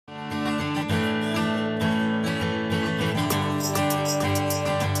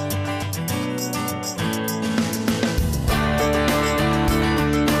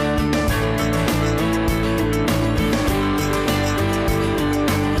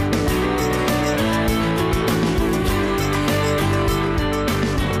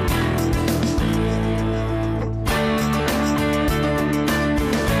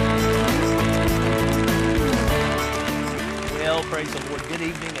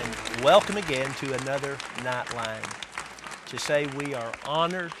and welcome again to another Nightline. To say we are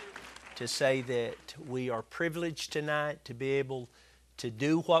honored, to say that we are privileged tonight to be able to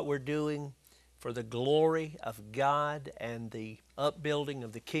do what we're doing for the glory of God and the upbuilding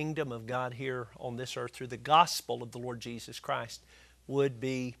of the kingdom of God here on this earth through the gospel of the Lord Jesus Christ would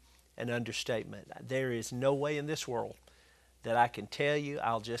be an understatement. There is no way in this world that I can tell you.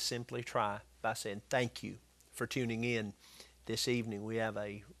 I'll just simply try by saying thank you for tuning in this evening. We have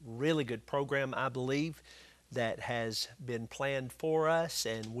a really good program, I believe, that has been planned for us,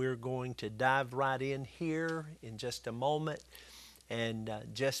 and we're going to dive right in here in just a moment and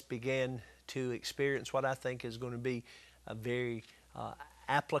just begin to experience what I think is going to be a very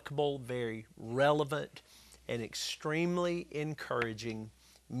applicable, very relevant, and extremely encouraging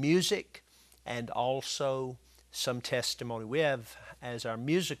music and also some testimony. We have as our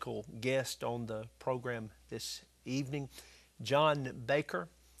musical guest on the program this evening John Baker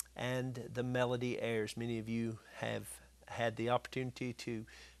and the Melodyaires. Many of you have had the opportunity to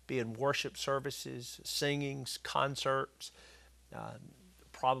be in worship services, singings, concerts,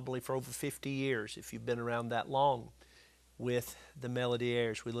 probably for over 50 years if you've been around that long with the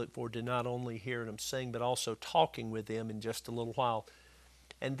Melodyaires. We look forward to not only hearing them sing but also talking with them in just a little while.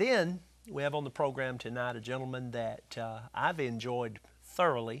 And then we have on the program tonight a gentleman that I've enjoyed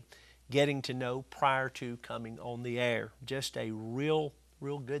thoroughly getting to know prior to coming on the air. Just a real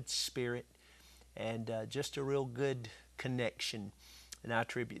good spirit and just a real good connection. And I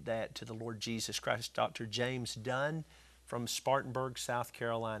attribute that to the Lord Jesus Christ. Dr. James Dunn from Spartanburg, South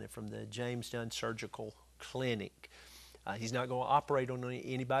Carolina, from the James Dunn Surgical Clinic. He's not going to operate on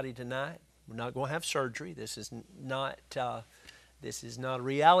anybody tonight. We're not going to have surgery. This is not a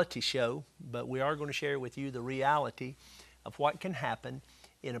reality show, but we are going to share with you the reality of what can happen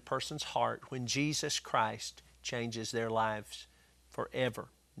in a person's heart when Jesus Christ changes their lives forever.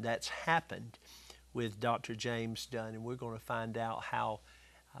 That's happened with Dr. James Dunn, and we're going to find out how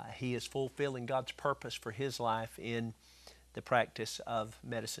he is fulfilling God's purpose for his life in the practice of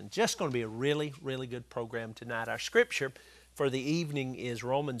medicine. Just going to be a really good program tonight. Our scripture for the evening is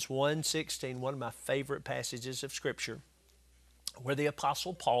Romans 1:16, one of my favorite passages of Scripture, where the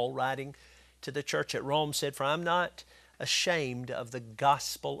Apostle Paul, writing to the church at Rome, said, "For I'm not ashamed of the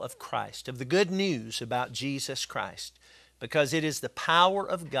gospel of Christ, of the good news about Jesus Christ, because it is the power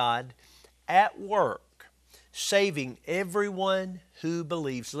of God at work, saving everyone who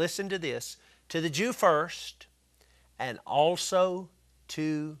believes." Listen to this, "to the Jew first, and also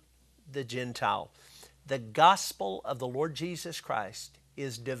to the Gentile." The gospel of the Lord Jesus Christ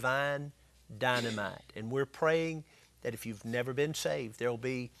is divine dynamite, and we're praying that if you've never been saved, there will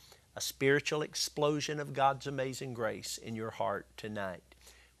be a spiritual explosion of God's amazing grace in your heart tonight.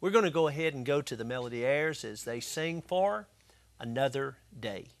 We're going to go ahead and go to the Melodyaires as they sing for Another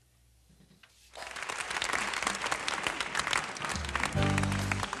Day.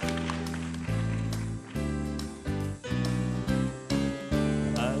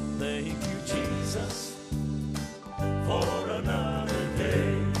 I thank you, Jesus, for another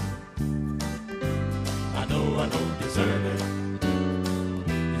day. I don't deserve it.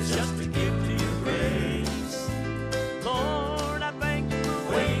 It's just a gift to your grace. Lord, I thank you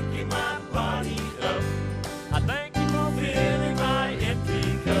for waking my body up. I thank you for filling my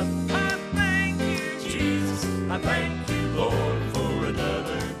empty cup. I thank you, Jesus. I thank you, Lord, for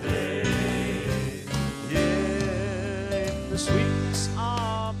another day. Yeah, in the sweetness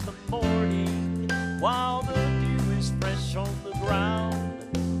of the morning, while the dew is fresh on the ground,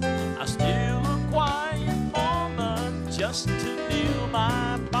 I still a quiet moment just to kneel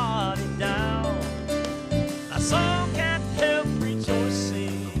my body down. My soul can't help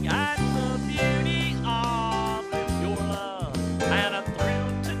rejoicing at the beauty of your love, and I'm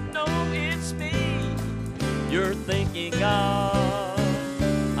thrilled to know it's me you're thinking of.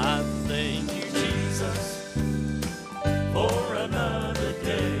 I thank you, Jesus, for another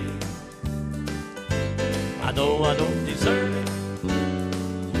day. I know I don't deserve it.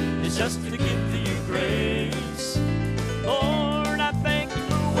 It's just a gift of your grace. Lord, I thank you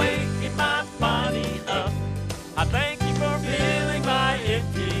for waking my body up. I thank you for filling my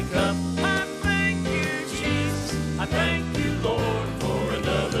empty cup. I thank you, Jesus. I thank you, Lord, for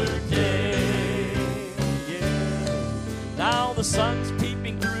another day. Yeah. Now the sun's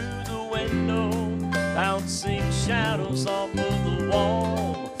peeping through the window, bouncing shadows off of the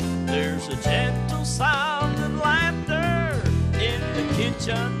wall. There's a gentle sound of laughter in the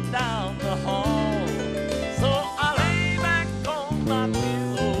kitchen down the hall. So I lay back on my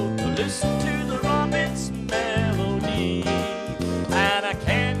pillow to listen to the robin's melody, and I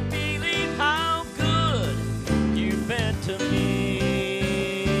can't believe how good you've been to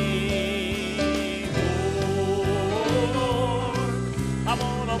me.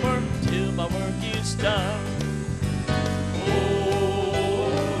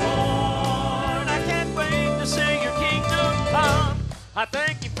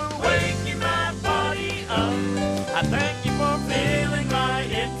 you for waking my body up. I thank you for filling my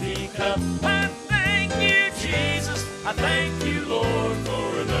empty cup. I thank you, Jesus. I thank you, Lord,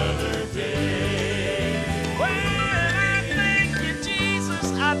 for another day. Well, I thank you,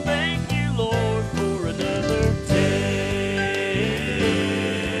 Jesus. I thank you, Lord, for another day.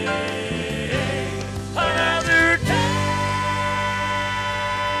 Another day.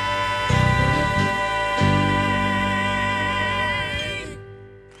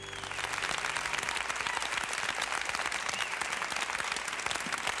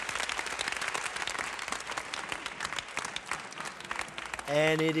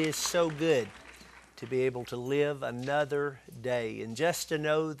 And it is so good to be able to live another day and just to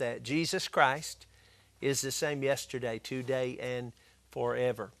know that Jesus Christ is the same yesterday, today, and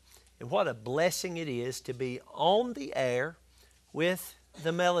forever. And what a blessing it is to be on the air with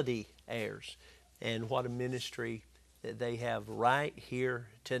the Melodyaires. And what a ministry that they have right here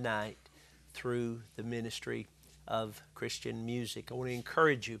tonight through the ministry of Christian music. I want to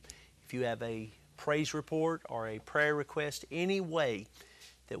encourage you, if you have a praise report or a prayer request, any way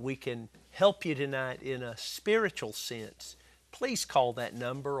that we can help you tonight in a spiritual sense, please call that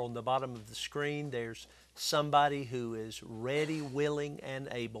number on the bottom of the screen. There's somebody who is ready, willing, and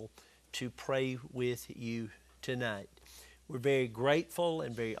able to pray with you tonight. We're very grateful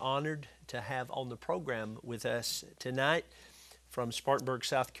and very honored to have on the program with us tonight from Spartanburg,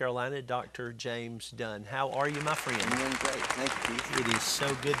 South Carolina, Dr. James Dunn. How are you, my friend? I'm doing great. Thank you, Keith. It is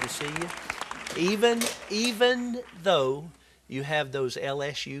so good to see you. Even though you have those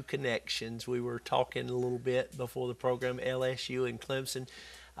LSU connections, we were talking a little bit before the program, LSU and Clemson.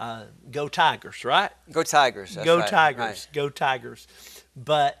 Go Tigers, right? Go Tigers. That's Go right. Tigers. Right. Go Tigers.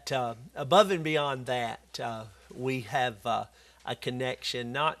 But above and beyond that, we have a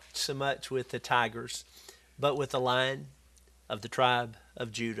connection, not so much with the Tigers, but with the Lion of the tribe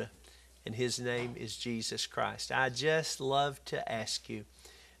of Judah, and his name is Jesus Christ. I just love to ask you,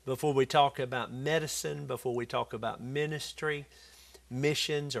 before we talk about medicine, before we talk about ministry,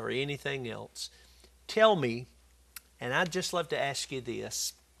 missions, or anything else, tell me, and I'd just love to ask you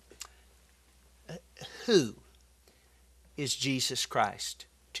this, who is Jesus Christ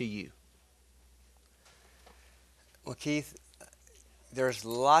to you? Well, Keith, there's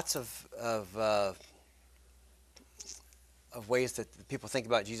lots of ways that people think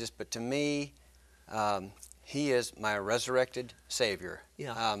about Jesus, but to me, he is my resurrected Savior.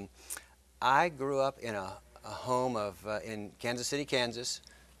 Yeah. I grew up in a home in Kansas City, Kansas.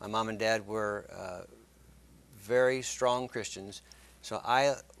 My mom and dad were very strong Christians, so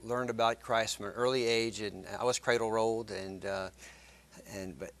I learned about Christ from an early age, and I was cradle rolled.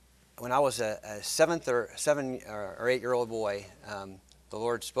 But when I was a 7 or 8-year-old boy, the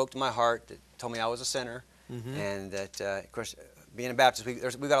Lord spoke to my heart, that told me I was a sinner. Mm-hmm. And that, of course, being a Baptist, we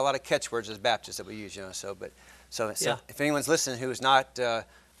got a lot of catchwords as Baptists that we use, you know. So Yeah. if anyone's listening who is not familiar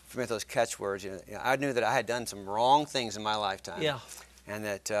with those catchwords, you know, I knew that I had done some wrong things in my lifetime. Yeah. And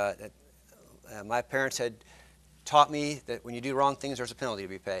that my parents had taught me that when you do wrong things, there's a penalty to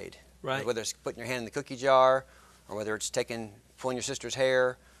be paid. Right. Whether it's putting your hand in the cookie jar, or whether it's pulling your sister's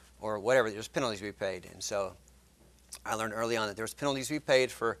hair, or whatever, there's penalties to be paid. And so I learned early on that there's penalties to be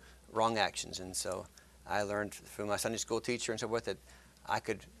paid for wrong actions. And so I learned from my Sunday school teacher and so forth that I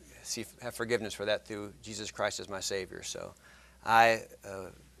could have forgiveness for that through Jesus Christ as my Savior. So I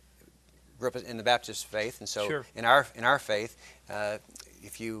grew up in the Baptist faith, and so Sure. in our faith,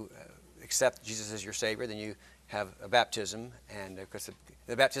 if you accept Jesus as your Savior, then you have a baptism, and of course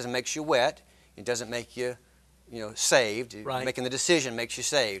the baptism makes you wet. It doesn't make you, saved. Right. Making the decision makes you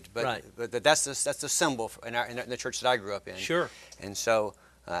saved. But Right. but that's the symbol in the church that I grew up in. Sure. And so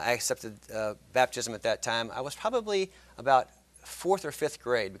I accepted baptism at that time. I was probably about 4th or 5th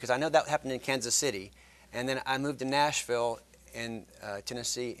grade, because I know that happened in Kansas City, and then I moved to Nashville in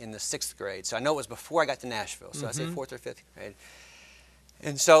Tennessee in the 6th grade. So I know it was before I got to Nashville. So I say 4th or 5th grade.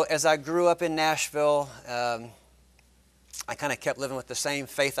 And so as I grew up in Nashville, I kind of kept living with the same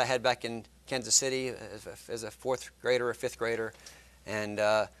faith I had back in Kansas City as a 4th grader or 5th grader. And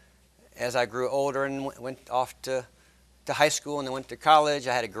as I grew older and went off to high school and then went to college,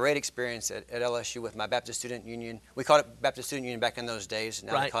 I had a great experience at LSU with my Baptist Student Union. We called it Baptist Student Union back in those days.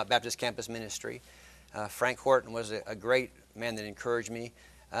 Now Right. we call it Baptist Campus Ministry. Frank Horton was a great man that encouraged me.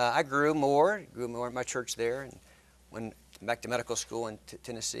 I grew more in my church there, and went back to medical school in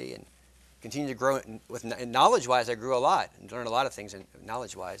Tennessee, and continued to grow. And knowledge-wise, I grew a lot and learned a lot of things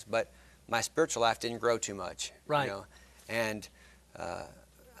knowledge-wise, but my spiritual life didn't grow too much. Right. And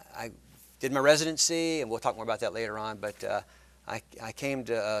I did my residency, and we'll talk more about that later on, but I came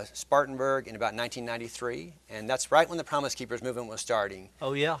to Spartanburg in about 1993, and that's right when the Promise Keepers movement was starting.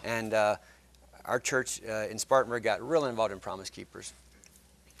 Oh, yeah. And our church in Spartanburg got real involved in Promise Keepers.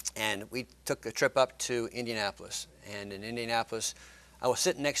 And we took a trip up to Indianapolis. And in Indianapolis, I was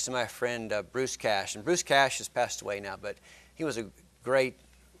sitting next to my friend Bruce Cash. And Bruce Cash has passed away now, but he was a great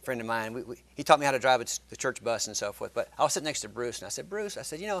friend of mine. He taught me how to drive the church bus and so forth. But I was sitting next to Bruce, and I said, Bruce, I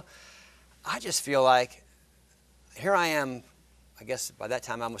said, you know, I just feel like here I am. I guess by that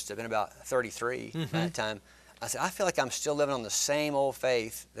time I must have been about 33 by that time. I said, I feel like I'm still living on the same old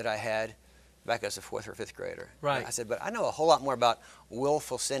faith that I had back as a 4th or 5th grader. Right. I said, but I know a whole lot more about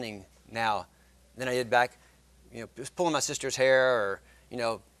willful sinning now than I did back, just pulling my sister's hair or,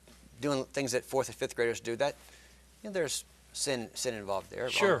 doing things that 4th or 5th graders do. That, there's sin involved there.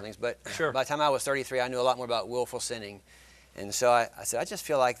 Sure. Things, but sure. By the time I was 33, I knew a lot more about willful sinning. And so I said, I just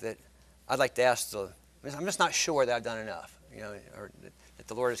feel like that I'd like to ask I'm just not sure that I've done enough. Or that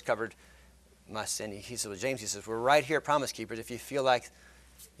the Lord has covered my sin. He said, well, James, he says, we're right here at Promise Keepers. If you feel like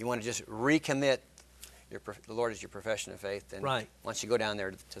you want to just recommit the Lord as your profession of faith, then right. Once you go down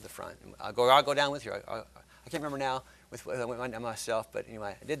there to the front, I'll go down with you. I can't remember now I went down myself, but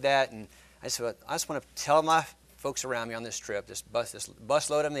anyway, I did that, and I just want to tell my folks around me on this trip, this bus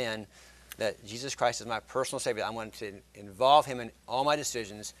load them in, that Jesus Christ is my personal Savior. I want to involve Him in all my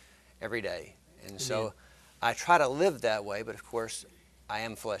decisions every day, and so I try to live that way, but of course, I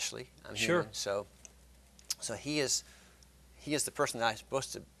am fleshly. I'm human. So He is the person that I'm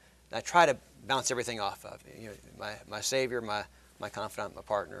supposed to. I try to bounce everything off of. My Savior, my confidant, my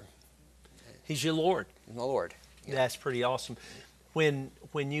partner. He's your Lord. He's my Lord. That's pretty awesome. When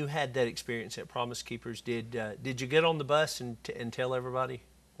you had that experience at Promise Keepers, did you get on the bus and tell everybody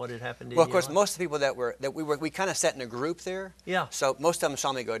what had happened to you? Well, of course, most of the people we kind of sat in a group there. Yeah. So most of them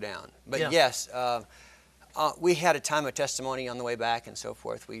saw me go down. But yeah. Yes. We had a time of testimony on the way back and so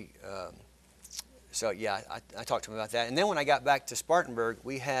forth. I talked to him about that. And then when I got back to Spartanburg,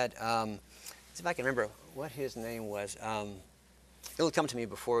 we had, see if I can remember what his name was. It'll come to me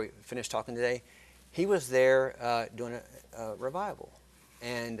before we finish talking today. He was there doing a revival.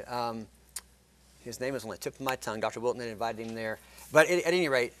 And his name was on the tip of my tongue. Dr. Wilton had invited him there. But at any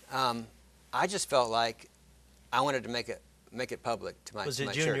rate, I just felt like I wanted to make it public to my church. Was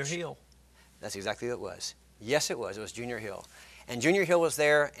it Junior Hill? That's exactly what it was. Yes, it was. It was Junior Hill. And Junior Hill was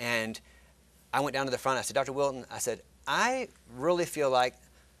there, and I went down to the front. I said, Dr. Wilton, I said, I really feel like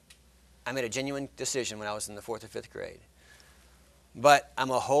I made a genuine decision when I was in the 4th or 5th grade. But I'm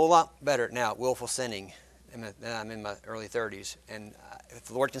a whole lot better now at willful sinning. I'm in my early 30s. And if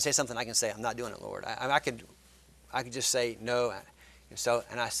the Lord can say something, I can say, I'm not doing it, Lord. I could just say no.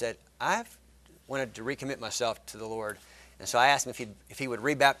 And I said, I've wanted to recommit myself to the Lord. And so I asked him if he would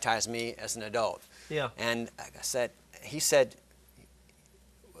rebaptize me as an adult. Yeah. And he said,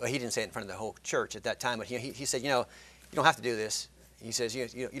 well, he didn't say it in front of the whole church at that time, but he said, you don't have to do this. He says,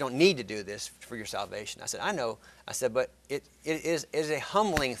 you don't need to do this for your salvation. I said, I know. I said, but it is a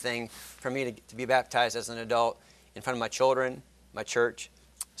humbling thing for me to be baptized as an adult in front of my children, my church.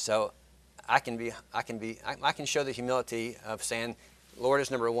 So I can show the humility of saying, Lord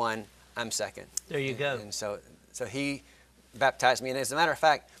is number one, I'm second. There you go. And so he baptized me. And as a matter of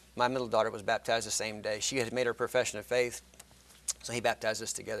fact, my middle daughter was baptized the same day. She had made her profession of faith, so he baptized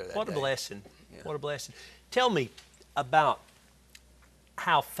us together that day. What a blessing. Yeah. What a blessing. Tell me about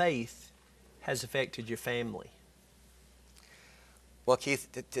how faith has affected your family. Well, Keith,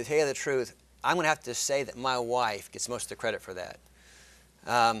 to tell you the truth, I'm going to have to say that my wife gets most of the credit for that.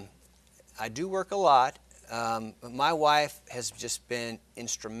 I do work a lot, but my wife has just been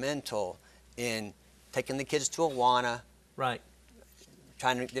instrumental in taking the kids to Awana. Right.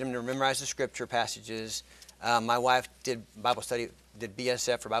 Trying to get them to memorize the scripture passages. My wife did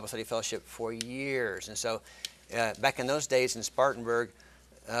BSF for Bible Study Fellowship for years. And so back in those days in Spartanburg,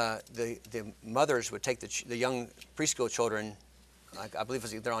 the mothers would take the young preschool children, I believe it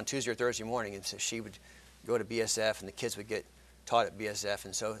was either on Tuesday or Thursday morning, and so she would go to BSF and the kids would get taught at BSF.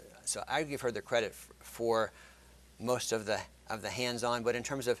 And so I give her the credit for most of the hands-on. But in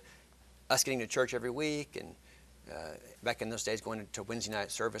terms of us getting to church every week and back in those days going to Wednesday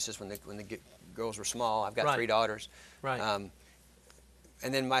night services when the girls were small. I've got right. 3 daughters. Right.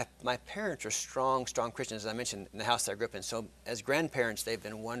 And then my parents are strong Christians, as I mentioned, in the house that I grew up in. So as grandparents, they've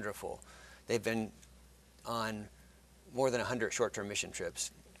been wonderful. They've been on more than 100 short-term mission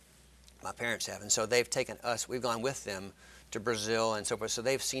trips. My parents have. And so they've taken us, we've gone with them to Brazil and so forth. So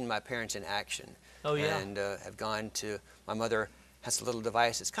they've seen my parents in action. Oh, yeah. And have gone to, my mother has a little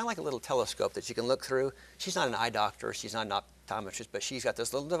device. It's kind of like a little telescope that you can look through. She's not an eye doctor. She's not an optometrist, but she's got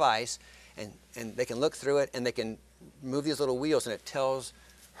this little device, and they can look through it, and they can move these little wheels, and it tells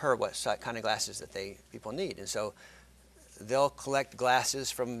her what kind of glasses that people need. And so they'll collect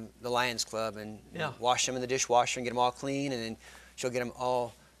glasses from the Lions Club and wash them in the dishwasher and get them all clean, and then she'll get them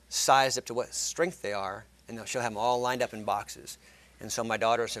all sized up to what strength they are, and she'll have them all lined up in boxes. And so my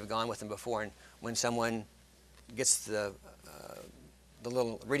daughters have gone with them before, and when someone gets the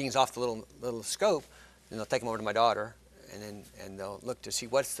little readings off the little scope, then they'll take them over to my daughter, and they'll look to see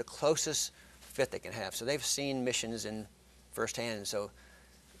what's the closest fit they can have. So they've seen missions in firsthand, and so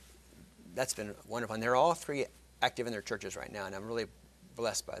that's been wonderful. And they're all three active in their churches right now, and I'm really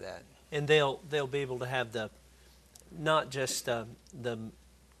blessed by that. And they'll be able to have not just the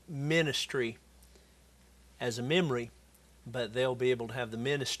ministry as a memory, but they'll be able to have the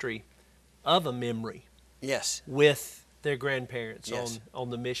ministry of a memory. Yes. With their grandparents Yes.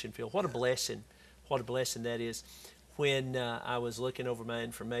 on the mission field. What a blessing. What a blessing that is. When I was looking over my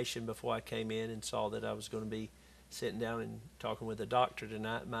information before I came in and saw that I was going to be sitting down and talking with a doctor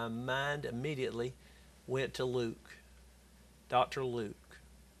tonight, my mind immediately went to Luke, Dr. Luke.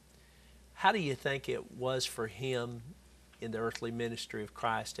 How do you think it was for him in the earthly ministry of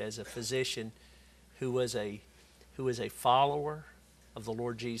Christ as a physician who was a follower of the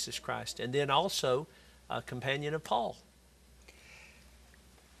Lord Jesus Christ, and then also a companion of Paul?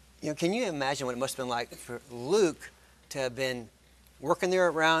 You know, can you imagine what it must have been like for Luke to have been working there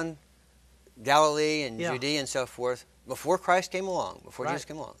around Galilee and Judea and so forth before Christ came along, before Jesus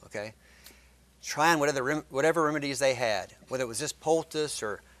came along, okay? Trying whatever remedies they had, whether it was this poultice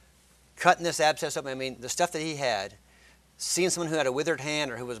or cutting this abscess up. I mean, the stuff that he had, seeing someone who had a withered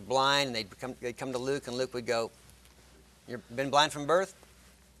hand or who was blind, and they'd come to Luke, and Luke would go, "You've been blind from birth?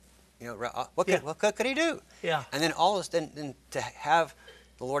 You know, what could he do?" Yeah. And then all this, then to have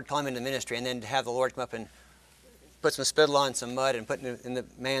the Lord call him into ministry, and then to have the Lord come up and put some spittle on some mud and put it in the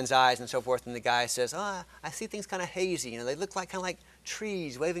man's eyes and so forth, and the guy says, "Oh, I see things kind of hazy. You know, they look kind of like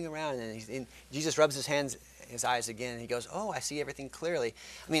trees waving around." And Jesus rubs his eyes again, and he goes, "Oh, I see everything clearly."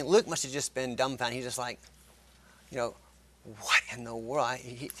 I mean, Luke must have just been dumbfounded. He's just like, you know, what in the world?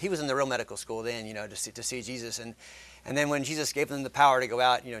 He was in the real medical school then, you know, to see Jesus, and then when Jesus gave them the power to go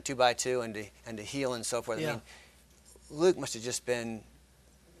out, you know, 2 by 2 and to heal and so forth. I mean, Luke must have just been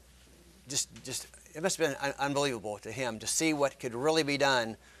it must have been unbelievable to him to see what could really be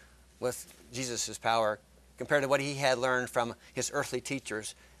done with Jesus' power compared to what he had learned from his earthly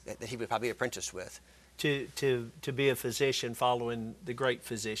teachers that he would probably apprentice with. To be a physician following the great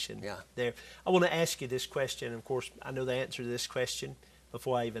physician. Yeah. There. I want to ask you this question. Of course, I know the answer to this question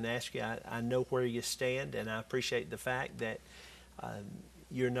before I even ask you. I know where you stand, and I appreciate the fact that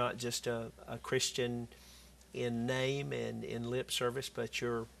you're not just a Christian in name and in lip service, but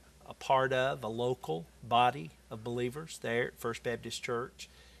you're a part of a local body of believers there at First Baptist Church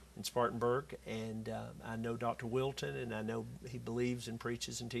in Spartanburg, and I know Dr. Wilton, and I know he believes and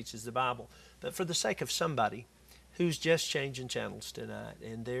preaches and teaches the Bible. But for the sake of somebody who's just changing channels tonight,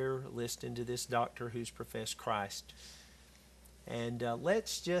 and they're listening to this doctor who's professed Christ, and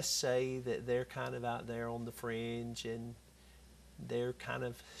let's just say that they're kind of out there on the fringe, and they're kind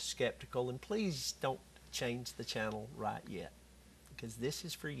of skeptical, and please don't change the channel right yet, because this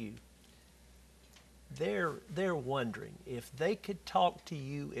is for you. They're wondering if they could talk to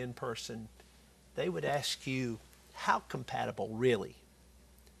you in person, they would ask you, how compatible really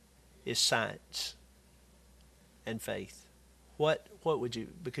is science and faith? What would you,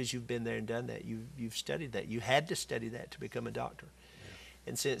 because you've been there and done that, you've studied that, you had to study that to become a doctor. Yeah.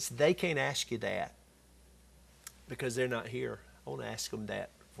 And since they can't ask you that because they're not here, I want to ask them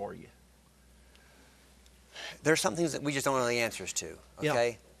that for you. There's some things that we just don't know the answers to, okay?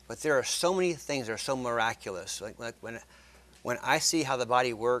 Yeah. But there are so many things that are so miraculous. Like when I see how the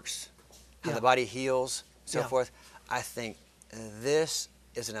body works, how the body heals, so forth, I think this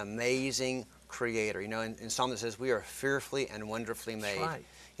is an amazing creator. You know, in Psalm it says, we are fearfully and wonderfully made. That's right.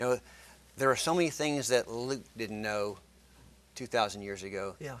 You know, there are so many things that Luke didn't know 2,000 years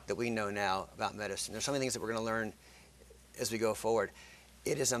ago that we know now about medicine. There's so many things that we're going to learn as we go forward.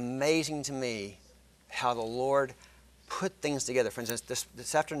 It is amazing to me how the Lord put things together. For instance,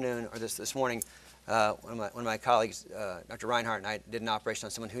 this afternoon, or this morning, one of my colleagues, Dr. Reinhardt, and I did an operation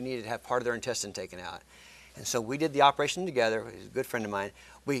on someone who needed to have part of their intestine taken out. And so we did the operation together. He's a good friend of mine.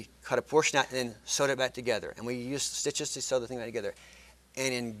 We cut a portion out and then sewed it back together. And we used stitches to sew the thing back together.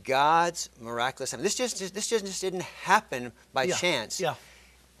 And in God's miraculous time, this just didn't happen by chance. Yeah.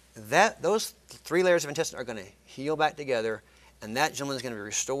 Those 3 layers of intestine are going to heal back together, and that gentleman is going to be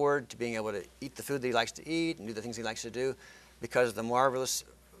restored to being able to eat the food that he likes to eat and do the things he likes to do because of the marvelous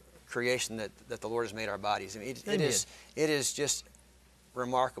creation that the Lord has made our bodies. I mean, it is just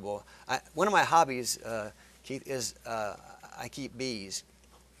remarkable. One of my hobbies Keith, is I keep bees.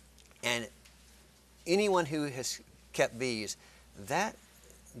 And anyone who has kept bees, that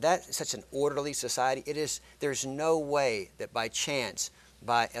is such an orderly society. There's no way that by chance,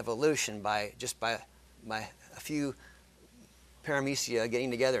 by evolution, by a few paramecia getting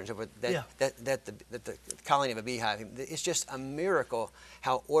together and so forth, that the colony of a beehive, it's just a miracle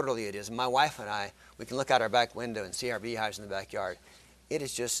how orderly it is. My wife and I, we can look out our back window and see our beehives in the backyard.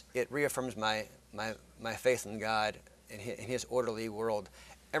 It reaffirms my faith in God and His orderly world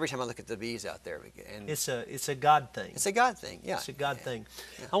every time I look at the bees out there. And it's a God thing. It's a God thing, yeah. It's a God thing.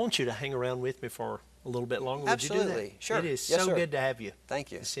 Yeah. I want you to hang around with me for a little bit longer. Absolutely. Would you do that? Sure. It is Yes, so sir. good to have you.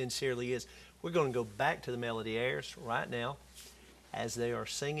 Thank you. It sincerely is. We're going to go back to the Melodyaires right now as they are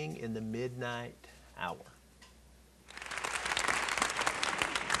singing in the midnight hour.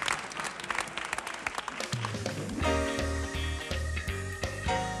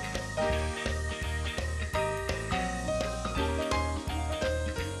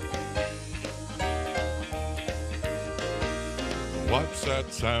 What's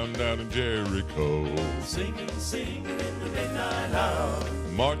that sound down in Jericho? Singing, singing in the midnight hour.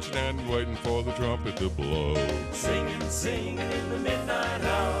 Marching and waiting for the trumpet to blow. Singing, singing in the midnight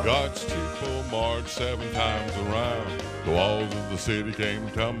hour. God's people marched 7 times around. The walls of the city came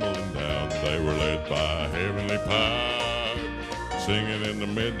tumbling down. They were led by heavenly power, singing in the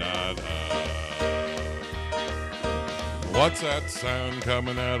midnight hour. What's that sound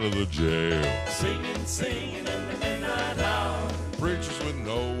coming out of the jail? Singing, singing in the midnight hour. Preachers with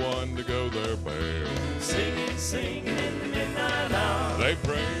no one to go their bail. Singing, singing in the midnight hour. They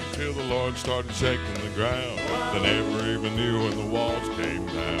prayed till the Lord started shaking the ground. They never even knew when the walls came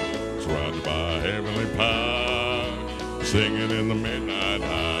down. Surrounded by heavenly power, singing in the midnight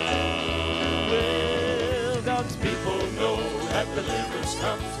hour. Well, God's people know that deliverance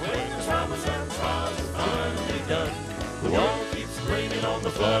comes when the troubles and trials are finally done. The world keeps raining on the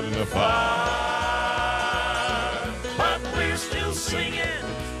flood and the fire, but we're still singing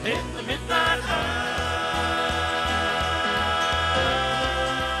in the midnight hour.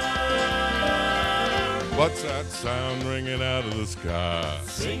 What's that sound ringing out of the sky?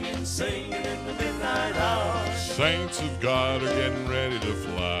 Singing, singing in the midnight hour. Saints of God are getting ready to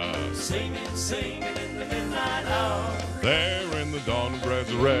fly. Singing, singing in the midnight hour. There in the dawn of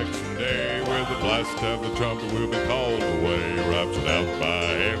resurrection day, where the blast of the trumpet will be called away, raptured out by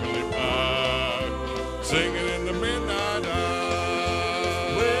heavenly power, singing in the midnight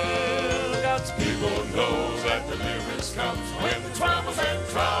hour. Well, God's people knows that deliverance comes when the troubles and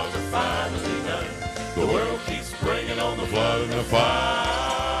trials are finally done. The world keeps bringing on the flood and the fire,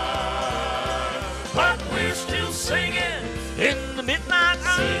 but we're still singing in the midnight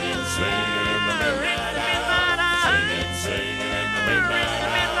hour. Singing, singing in the midnight hour. Singing, singing in the midnight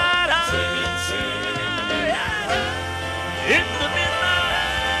hour. Singing, singing in the midnight hour. In the midnight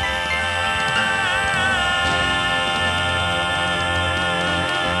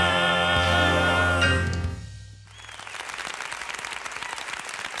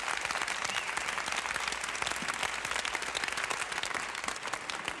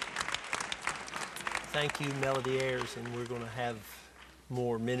Thank you, Melodyaires, and we're going to have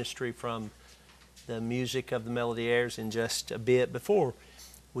more ministry from the music of the Melodyaires in just a bit. Before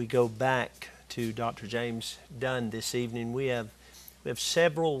we go back to Dr. James Dunn this evening, we have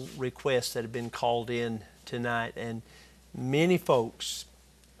several requests that have been called in tonight, and many folks,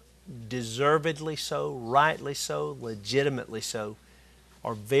 deservedly so, rightly so, legitimately so,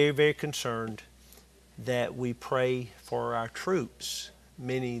 are very, very concerned that we pray for our troops,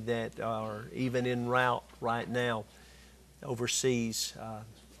 many that are even en route right now overseas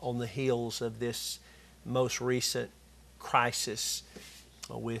on the heels of this most recent crisis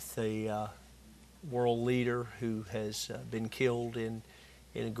with a world leader who has been killed in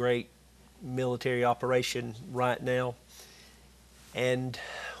a great military operation right now. And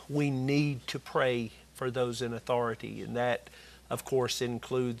we need to pray for those in authority, and that, of course,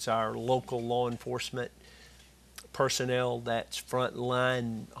 includes our local law enforcement personnel, that's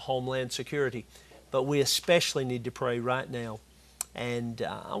frontline Homeland Security. But we especially need to pray right now. And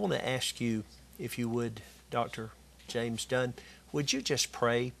I want to ask you, if you would, Dr. James Dunn, would you just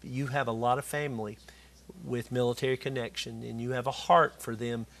pray? You have a lot of family with military connection, and you have a heart for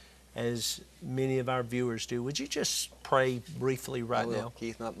them, as many of our viewers do. Would you just pray briefly right now?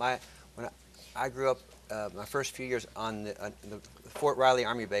 Keith, when I grew up, my first few years on the Fort Riley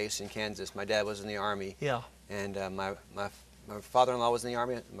Army Base in Kansas, my dad was in the Army. Yeah. And my father-in-law was in the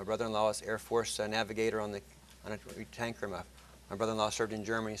Army. My brother-in-law was Air Force navigator on a tanker. My brother-in-law served in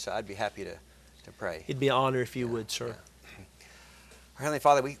Germany, so I'd be happy to pray. It'd be an honor if you would, sir. Yeah. Our Heavenly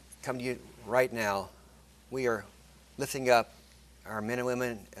Father, we come to you right now, we are lifting up our men and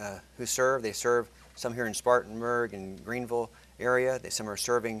women who serve. They serve, some here in Spartanburg and Greenville area. Some are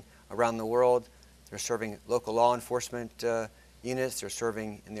serving around the world. They're serving local law enforcement units. They're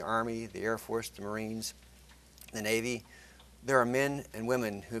serving in the Army, the Air Force, the Marines, the Navy. There are men and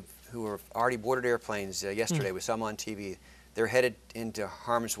women who have already boarded airplanes yesterday. We saw them on TV. They're headed into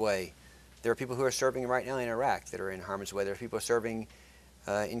harm's way. There are people who are serving right now in Iraq that are in harm's way. There are people serving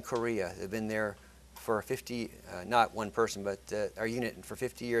in Korea. They've been there for 50, not one person, but our unit for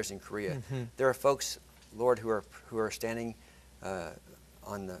 50 years in Korea. There are folks, Lord, who are standing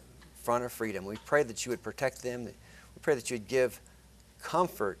on the front of freedom. We pray that you would protect them. We pray that you would give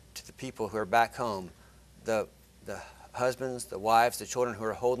comfort to the people who are back home, the husbands, the wives, the children who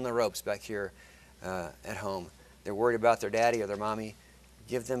are holding the ropes back here at home. They're worried about their daddy or their mommy.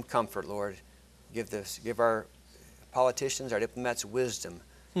 Give them comfort, Lord. Give our politicians, our diplomats wisdom,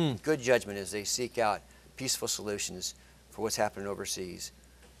 good judgment as they seek out peaceful solutions for what's happening overseas.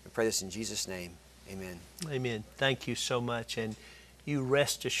 We pray this in Jesus' name. Amen. Amen. Thank you so much. And you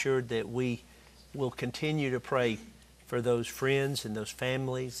rest assured that we will continue to pray for those friends and those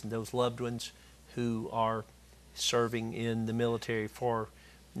families and those loved ones who are serving in the military for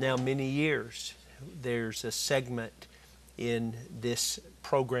now many years. There's a segment in this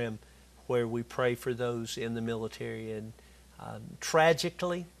program where we pray for those in the military, and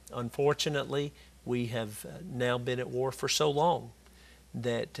tragically, unfortunately, we have now been at war for so long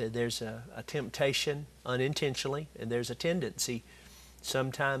that there's a temptation unintentionally, and there's a tendency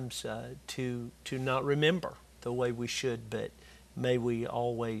sometimes to not remember the way we should, but may we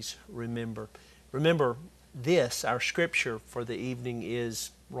always remember. Remember this, our scripture for the evening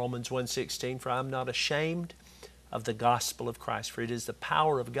is Romans 1:16, for I am not ashamed of the gospel of Christ, for it is the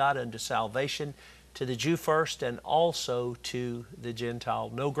power of God unto salvation to the Jew first and also to the Gentile.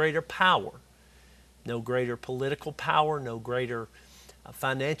 No greater power, no greater political power, no greater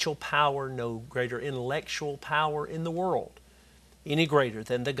financial power, no greater intellectual power in the world, any greater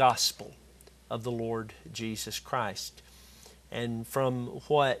than the gospel of the Lord Jesus Christ. And from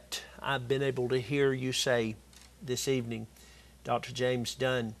what I've been able to hear you say this evening, Dr. James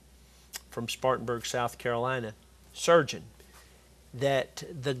Dunn from Spartanburg, South Carolina, surgeon, that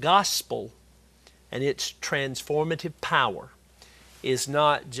the gospel and its transformative power is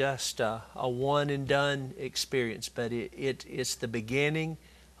not just a one and done experience, but it's the beginning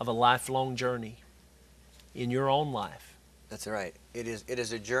of a lifelong journey in your own life. That's right. It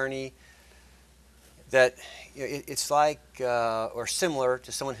is a journey that it's like or similar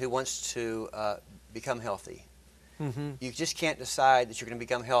to someone who wants to become healthy. You just can't decide that you're going to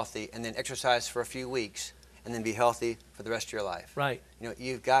become healthy and then exercise for a few weeks and then be healthy for the rest of your life. Right.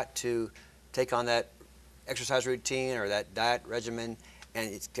 You've got to take on that exercise routine or that diet regimen, and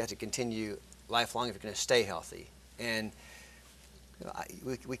it's got to continue lifelong if you're going to stay healthy. And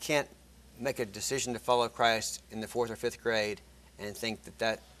we can't make a decision to follow Christ in the 4th or 5th grade and think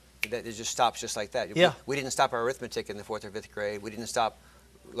that it just stops just like that. Yeah. We didn't stop our arithmetic in the 4th or 5th grade. We didn't stop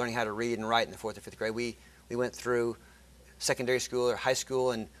learning how to read and write in the 4th or 5th grade. We went through secondary school or high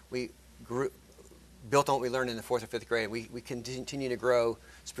school, and we built on what we learned in the 4th or 5th grade. We continue to grow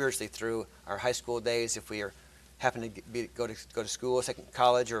spiritually through our high school days. If we happen to go to school,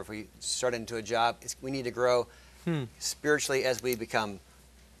 college, or if we start into a job, we need to grow spiritually as we become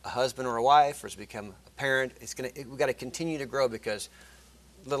a husband or a wife, or as we become a parent. We've got to continue to grow because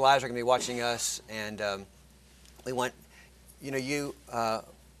little eyes are going to be watching us, and we want,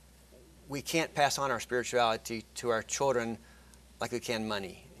 we can't pass on our spirituality to our children like we can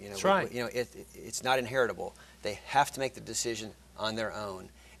money. That's right. It's not inheritable. They have to make the decision on their own,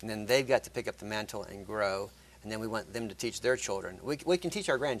 and then they've got to pick up the mantle and grow. And then we want them to teach their children. We can teach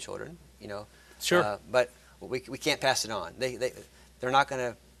our grandchildren, Sure. But we can't pass it on. They're not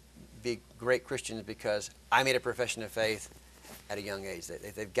going to be great Christians because I made a profession of faith at a young age.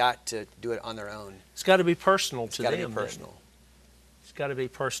 They've got to do it on their own. It's got to be personal to them. It's got to be personal. It's got to be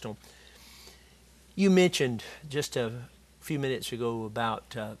personal. You mentioned just a few minutes ago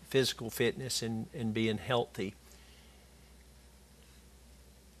about physical fitness and being healthy.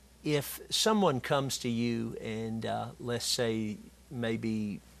 If someone comes to you and let's say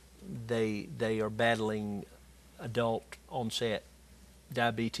maybe they are battling adult onset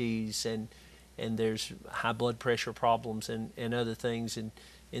diabetes and there's high blood pressure problems and other things, and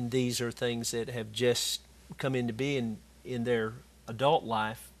these are things that have just come into being in their adult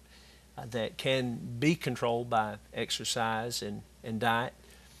life that can be controlled by exercise and diet,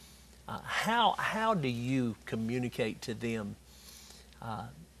 how do you communicate to them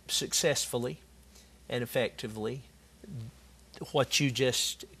successfully and effectively what you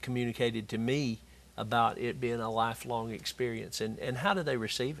just communicated to me about it being a lifelong experience, and how do they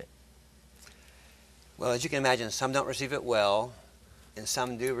receive it? Well, as you can imagine, some don't receive it well, and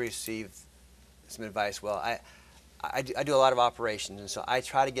some do receive some advice well. I do a lot of operations, and so I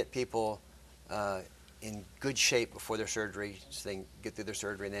try to get people in good shape before their surgery, so they can get through their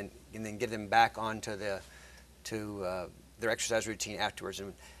surgery, and then get them back onto their exercise routine afterwards.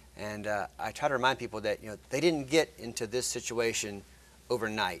 And I try to remind people that they didn't get into this situation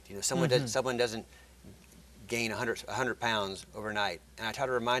overnight. Someone doesn't gain 100 pounds overnight, and I try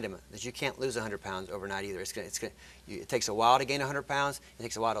to remind them that you can't lose 100 pounds overnight either. It takes a while to gain 100 pounds. It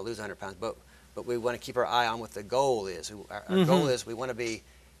takes a while to lose 100 pounds, but we want to keep our eye on what the goal is. Our goal is we want to be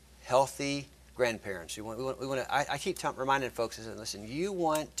healthy grandparents. I keep reminding folks, listen, you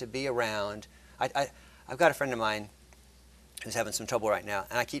want to be around. I've got a friend of mine who's having some trouble right now,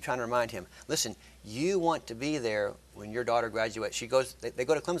 and I keep trying to remind him, listen, you want to be there when your daughter graduates. They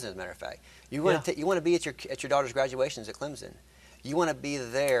go to Clemson, as a matter of fact. You want to be at your daughter's graduations at Clemson. You want to be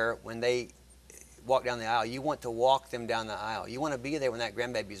there when they walk down the aisle. You want to walk them down the aisle. You want to be there when that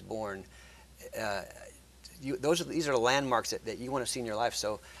grandbaby's born. These are the landmarks that you want to see in your life.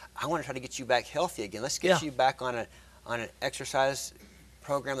 So I want to try to get you back healthy again. Let's get you back on an exercise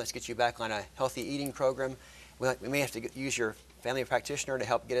program. Let's get you back on a healthy eating program. We may have to use your family practitioner to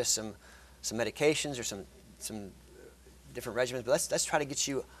help get us some medications or some different regimens. But let's try to get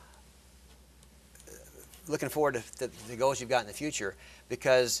you looking forward to the goals you've got in the future,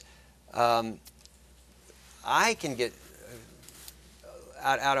 because I can get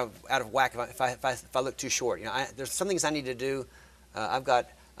out of whack if I look too short. There's some things I need to do. I've got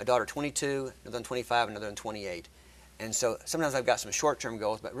a daughter 22, another one 25, another one 28, and so sometimes I've got some short-term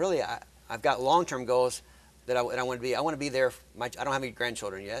goals, but really I've got long-term goals that I want to be. I want to be there. I don't have any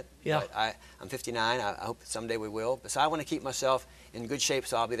grandchildren yet. Yeah. But I'm 59. I hope someday we will. But so I want to keep myself in good shape,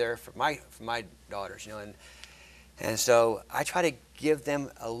 so I'll be there for my daughters. And so I try to give them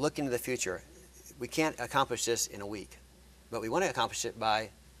a look into the future. We can't accomplish this in a week, but we want to accomplish it by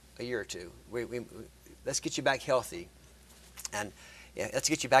a year or two. Let's get you back healthy, and let's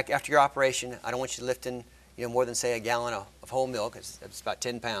get you back after your operation. I don't want you lifting more than, say, a gallon of whole milk. It's about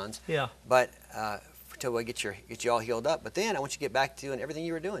 10 pounds. Yeah. But until we get you all healed up. But then I want you to get back to doing everything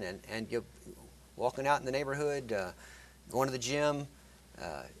you were doing, and you're walking out in the neighborhood, going to the gym,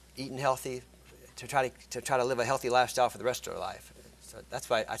 eating healthy, to try to live a healthy lifestyle for the rest of their life. So that's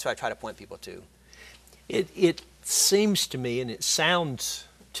what I try to point people to. It seems to me, and it sounds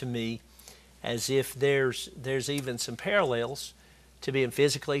to me, as if there's even some parallels to being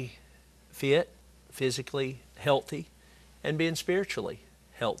physically fit, physically healthy, and being spiritually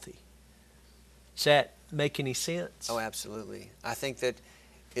healthy. Does that make any sense? Oh, absolutely. I think that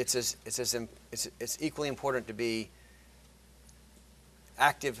it's equally important to be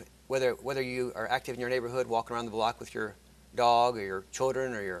active, whether you are active in your neighborhood, walking around the block with your dog or your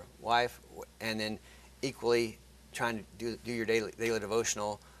children or your wife, and then equally trying to do your daily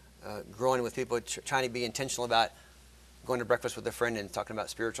devotional, growing with people, trying to be intentional about going to breakfast with a friend and talking about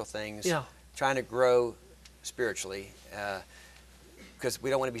spiritual things. Yeah. Trying to grow spiritually. Because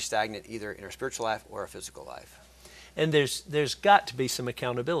we don't want to be stagnant either in our spiritual life or our physical life. And there's got to be some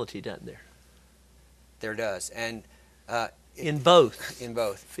accountability done there. There does, and in both. In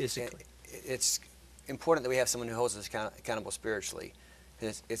both. Physically. It's important that we have someone who holds us accountable spiritually.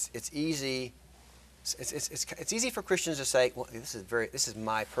 It's easy. It's easy for Christians to say, "Well, this is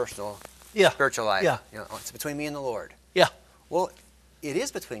my personal spiritual life. Yeah. It's between me and the Lord." Yeah. Well, it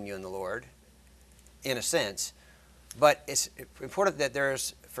is between you and the Lord, in a sense. But it's important that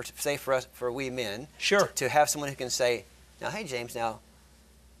there's, for we men, to have someone who can say, "Now, hey James, have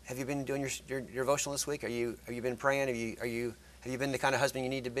you been doing your devotional this week? Have you been praying? Have you been the kind of husband you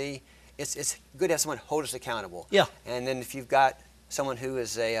need to be?" It's good to have someone hold us accountable. Yeah. And then if you've got someone who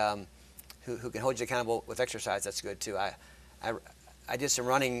is who can hold you accountable with exercise, that's good too. I did some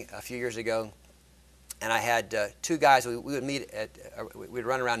running a few years ago, and I had two guys. We would meet we'd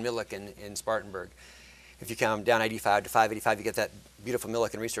run around Milliken in Spartanburg. If you come down 85 to 585, you get that beautiful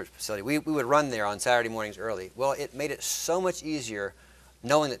Milliken Research Facility. We would run there on Saturday mornings early. Well, it made it so much easier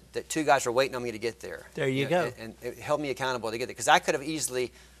knowing that two guys were waiting on me to get there. There you go. And it held me accountable to get there. Because I could have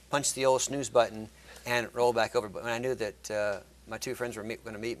easily punched the old snooze button and rolled back over. But when I knew that my two friends were going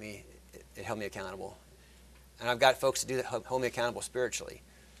to meet me, it held me accountable. And I've got folks to do that, hold me accountable spiritually.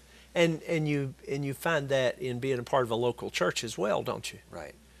 And you find that in being a part of a local church as well, don't you?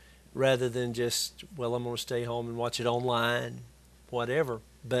 Right. Rather than just, well, I'm going to stay home and watch it online, whatever.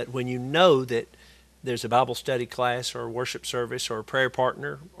 But when you know that there's a Bible study class or a worship service or a prayer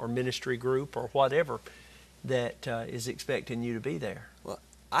partner or ministry group or whatever that is expecting you to be there. Well,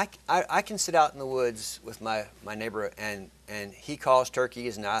 I can sit out in the woods with my neighbor, and he calls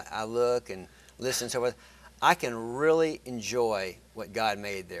turkeys, and I look and listen and so forth. I can really enjoy what God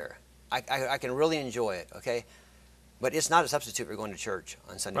made there. I can really enjoy it, okay? But it's not a substitute for going to church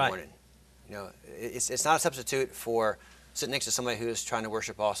on Sunday morning. You know, it's not a substitute for sitting next to somebody who is trying to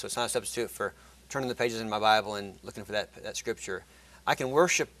worship also. It's not a substitute for turning the pages in my Bible and looking for that scripture. I can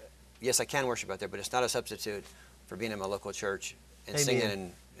worship, yes, I can worship out there, but it's not a substitute for being in my local church and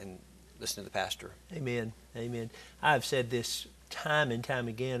singing and listening to the pastor. Amen. Amen. I've said this time and time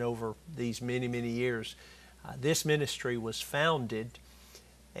again over these many, many years. This ministry was founded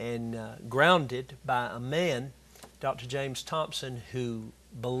and grounded by a man, Dr. James Thompson, who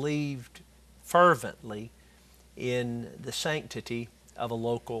believed fervently in the sanctity of a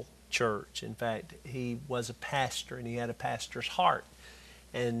local church. In fact, he was a pastor and he had a pastor's heart.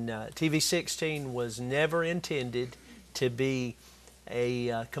 And TV16 was never intended to be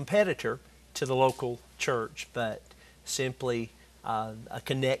a competitor to the local church, but simply a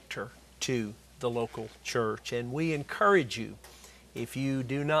connector to the local church. And we encourage you, if you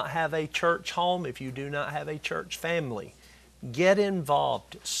do not have a church home, if you do not have a church family, get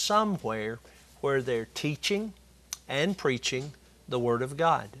involved somewhere where they're teaching and preaching the Word of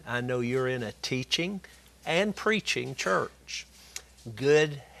God. I know you're in a teaching and preaching church.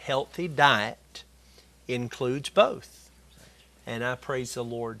 Good, healthy diet includes both. And I praise the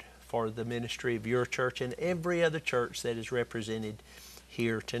Lord for the ministry of your church and every other church that is represented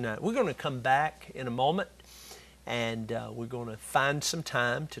here tonight. We're going to come back in a moment, and we're going to find some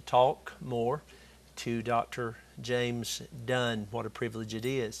time to talk more to Dr. James Dunn. What a privilege it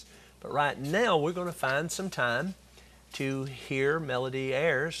is. But right now, we're going to find some time to hear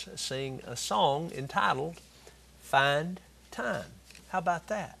Melodyaires sing a song entitled Find Time. How about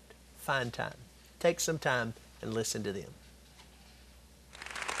that? Find time. Take some time and listen to them.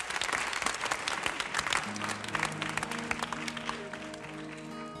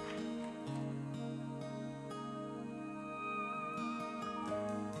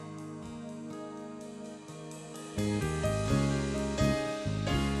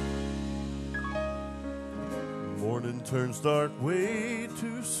 Morning turns dark way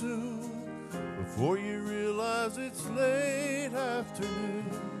too soon. Before you realize it's late afternoon,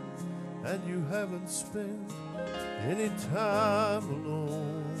 and you haven't spent any time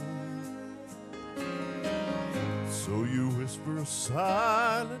alone. So you whisper a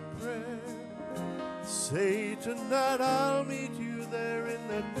silent prayer, say tonight I'll meet you there in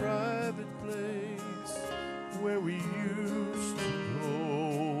that private place where we used to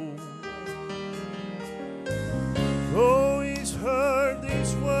go. Oh, he's heard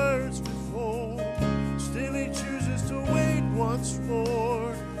these words before, still he chooses to wait once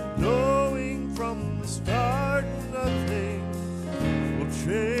more, knowing from the start nothing will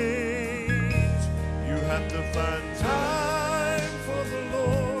change. You have to find time for the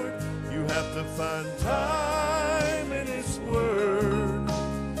Lord. You have to find time in His Word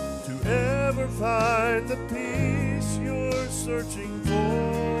to ever find the peace you're searching for.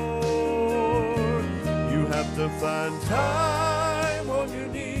 You have to find time on your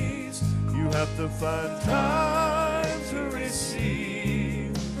knees. You have to find time to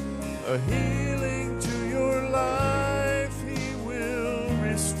receive a healing to your life. He will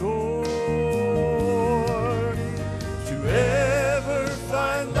restore. To ever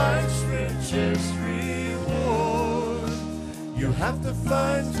find life's richest reward, you have to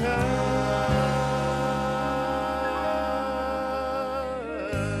find time.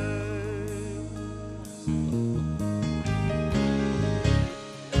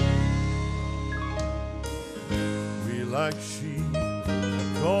 Like sheep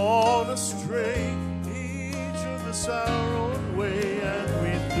gone astray, each of us our own way, and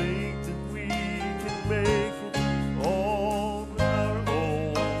we think that we can make it on our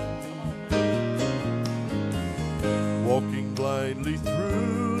own. Walking blindly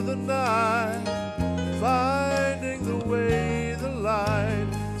through the night, finding the way, the light,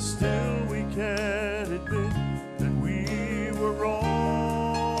 still we can't admit that we were wrong.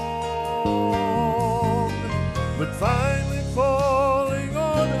 But finally falling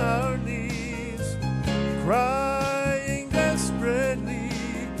on our knees, crying desperately,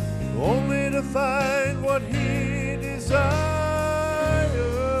 only to find what He desires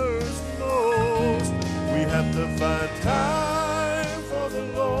most. We have to find time for the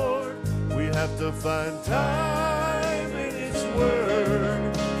Lord. We have to find time in His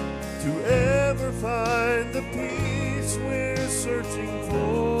Word to ever find the peace we're searching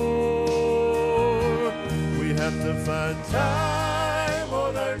for. We have to find time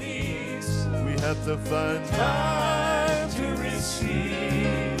on our knees. We have to find time to receive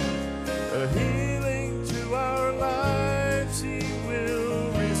receive. A healing to our lives He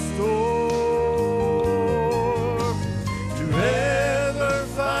will restore. To ever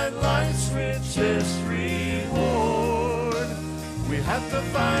find life's richest reward, we have to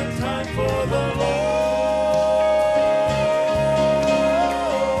find time for the Lord.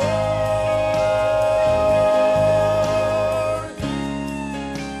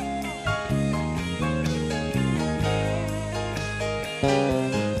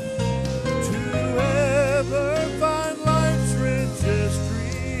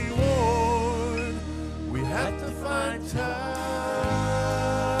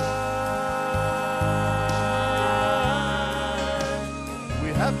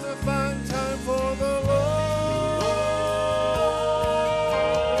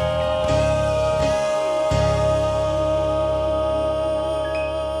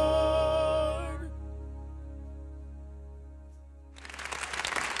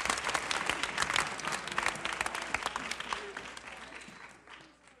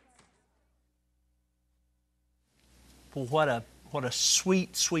 Well, what a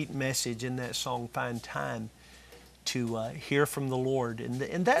sweet, sweet message in that song, Find Time to hear from the Lord.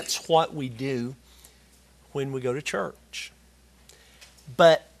 And that's what we do when we go to church.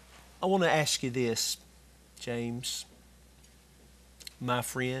 But I want to ask you this, James, my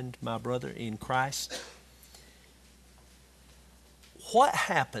friend, my brother in Christ. What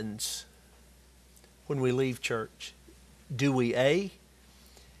happens when we leave church? Do we,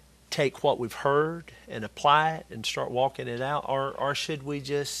 take what we've heard and apply it and start walking it out, or should we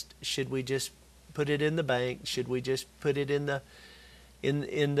just put it in the bank? Should we just put it in the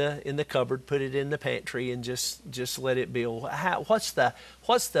cupboard, put it in the pantry, and just let it build? What's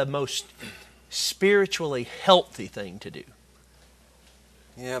the most spiritually healthy thing to do?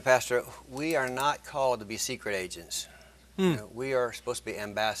 You know, Pastor, we are not called to be secret agents. You know, we are supposed to be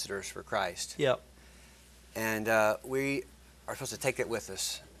ambassadors for Christ. Yep. And we are supposed to take it with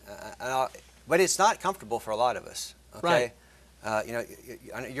us. But it's not comfortable for a lot of us. Okay. Right. You know,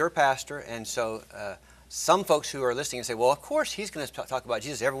 you're a pastor, and so some folks who are listening and say, "Well, of course he's going to talk about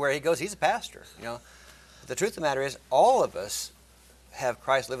Jesus everywhere he goes. He's a pastor." You know, but the truth of the matter is, all of us have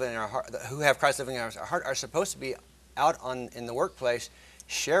Christ living in our heart. Who have Christ living in our heart are supposed to be out in the workplace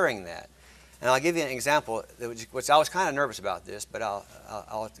sharing that. And I'll give you an example, which I was kind of nervous about this, but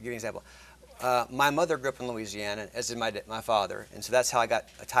I'll give you an example. My mother grew up in Louisiana, as did my father, and so that's how I got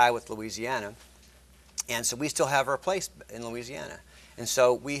a tie with Louisiana. And so we still have our place in Louisiana. And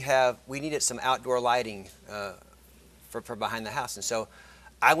so we needed some outdoor lighting for behind the house. And so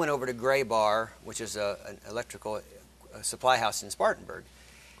I went over to Gray Bar, which is an electrical supply house in Spartanburg.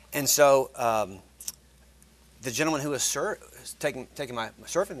 And so the gentleman who was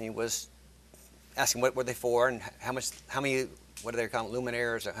serving me was asking what were they for and how many, what do they call them,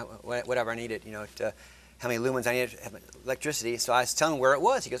 luminaires, or whatever I needed, you know, how many lumens I needed to have electricity. So I was telling him where it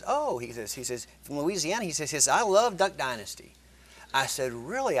was. He goes, "Oh," he says, "from Louisiana." He says, "I love Duck Dynasty." I said,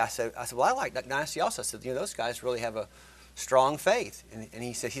 "Really?" I said, "Well, I like Duck Dynasty also." I said, "You know, those guys really have a strong faith." And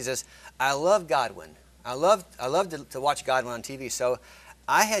he says, "I love Godwin. I love to watch Godwin on TV." So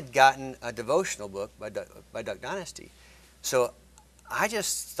I had gotten a devotional book by Duck Dynasty. So I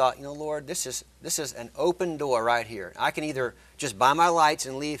just thought, you know, Lord, this is an open door right here. I can either just buy my lights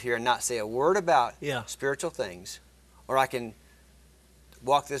and leave here and not say a word about spiritual things, or I can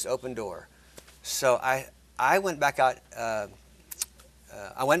walk this open door. So I went back out.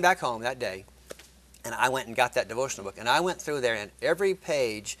 I went back home that day, and I went and got that devotional book. And I went through there, and every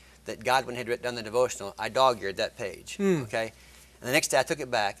page that Godwin had done the devotional, I dog-eared that page. Okay, and the next day I took it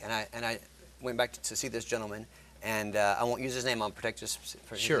back, and I went back to see this gentleman. And I won't use his name. I'll protect his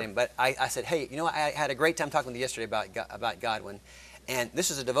name. But I said, "Hey, you know, I had a great time talking with you yesterday about Godwin, and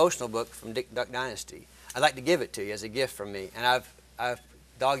this is a devotional book from Duck Dynasty. I'd like to give it to you as a gift from me." And I've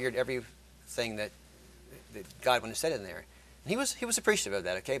dog-eared everything that Godwin has said in there. And he was appreciative of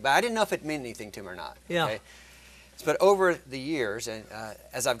that. Okay, but I didn't know if it meant anything to him or not. Yeah. Okay? But over the years, and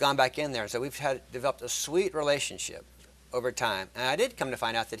as I've gone back in there, so we've developed a sweet relationship over time. And I did come to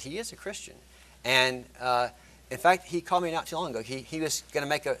find out that he is a Christian, and in fact, he called me not too long ago. He was going to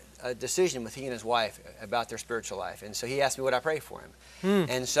make a decision with he and his wife about their spiritual life. And so he asked me would I pray for him.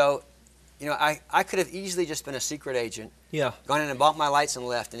 And so, you know, I could have easily just been a secret agent, gone in and bought my lights and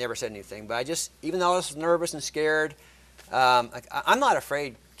left and never said anything. But even though I was nervous and scared, I'm not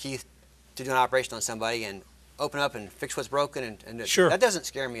afraid, Keith, to do an operation on somebody and open up and fix what's broken. And Sure. That doesn't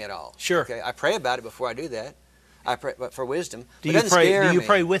scare me at all. Sure. Okay? I pray about it before I do that. I pray for wisdom. Do you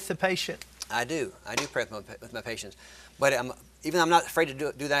pray with the patient? I do pray with my patients, but even though I'm not afraid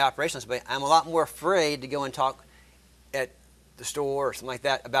to do that operations, but I'm a lot more afraid to go and talk at the store or something like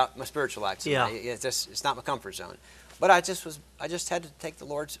that about my spiritual life. Yeah. It's not my comfort zone. But I just had to take the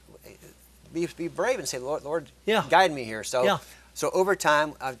Lord's, be brave and say, Lord, Yeah. guide me here. So, Yeah. so over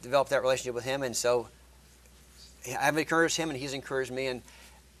time, I've developed that relationship with Him, and so I've encouraged Him, and He's encouraged me, and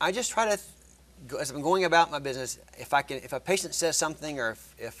I just try to, as I'm going about my business, if a patient says something, or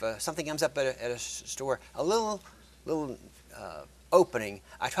if something comes up at a store, a little opening,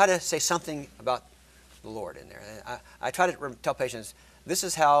 I try to say something about the Lord in there. And I try to tell patients, this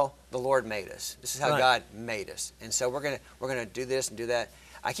is how the Lord made us. This is how Right. God made us. And so we're gonna do this and do that.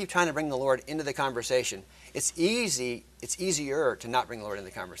 I keep trying to bring the Lord into the conversation. It's easier to not bring the Lord into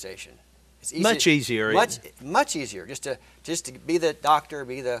the conversation. It's Much easier. Much easier. Just to be the doctor,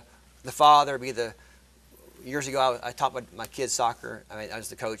 be the father, be the. Years ago, I taught my kids soccer. I mean, I was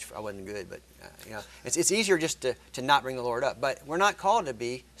the coach. I wasn't good, but it's easier just to not bring the Lord up. But we're not called to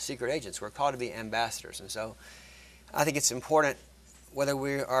be secret agents. We're called to be ambassadors. And so, I think it's important, whether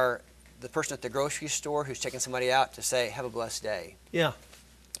we are the person at the grocery store who's checking somebody out, to say, "Have a blessed day." Yeah.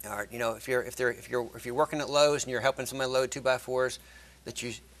 Or if you're working at Lowe's and you're helping somebody load 2x4s, that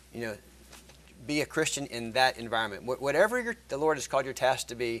you be a Christian in that environment. Whatever the Lord has called your task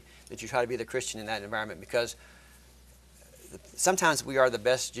to be, that you try to be the Christian in that environment, because sometimes we are the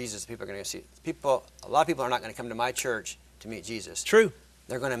best Jesus people are going to see. A lot of people are not going to come to my church to meet Jesus. True.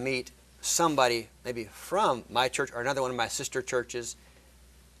 They're going to meet somebody maybe from my church or another one of my sister churches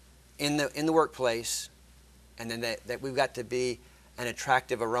in the workplace, and then that we've got to be an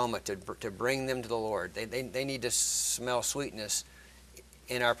attractive aroma to bring them to the Lord. They need to smell sweetness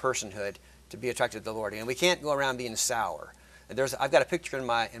in our personhood to be attracted to the Lord. And we can't go around being sour. I've got a picture in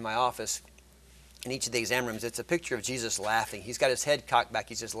my office, in each of the exam rooms. It's a picture of Jesus laughing. He's got his head cocked back.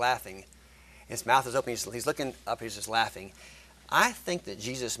 He's just laughing. His mouth is open. He's looking up. He's just laughing. I think that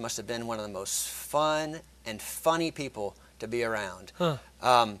Jesus must have been one of the most fun and funny people to be around. Huh.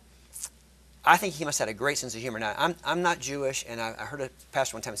 I think he must have had a great sense of humor. Now, I'm not Jewish, and I heard a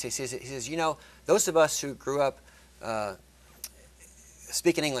pastor one time say, he says, those of us who grew up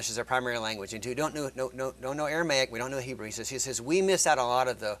speaking English as our primary language, and who don't know Aramaic, we don't know Hebrew. He says we miss out on a lot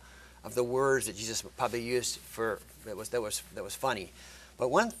of the words that Jesus probably used that was funny. But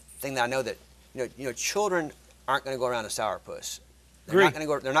one thing that I know, that children aren't going to go around a sourpuss. They're not going to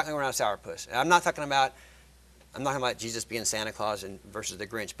go around a sourpuss. And I'm not talking about Jesus being Santa Claus versus the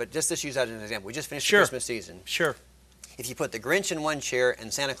Grinch, but just use that as an example. We just finished the Christmas season. Sure. If you put the Grinch in one chair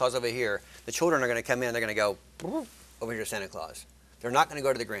and Santa Claus over here, the children are going to come in. They're going to go over here to Santa Claus. They're not going to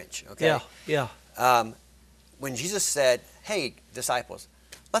go to the Grinch. Okay. Yeah. When Jesus said, "Hey, disciples,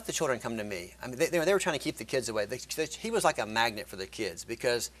 let the children come to me," I mean, they were trying to keep the kids away. He was like a magnet for the kids,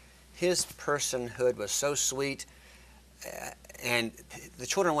 because his personhood was so sweet, and the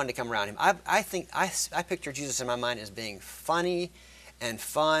children wanted to come around him. I think I picture Jesus in my mind as being funny and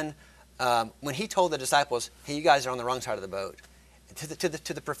fun. When he told the disciples, "Hey, you guys are on the wrong side of the boat,"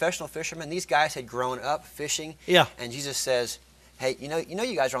 to the professional fishermen, these guys had grown up fishing. Yeah. And Jesus says, "Hey,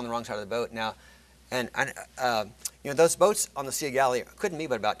 you guys are on the wrong side of the boat now," and those boats on the Sea of Galilee couldn't be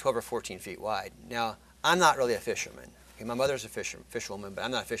but about 12 or 14 feet wide. Now, I'm not really a fisherman. Okay, my mother's a fisherwoman, but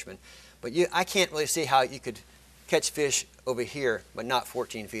I'm not a fisherman. But I can't really see how you could catch fish over here, but not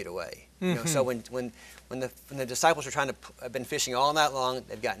 14 feet away. Mm-hmm. So when the disciples are have been fishing all night long,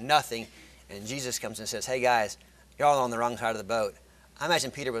 they've got nothing, and Jesus comes and says, "Hey guys, you're all on the wrong side of the boat." I imagine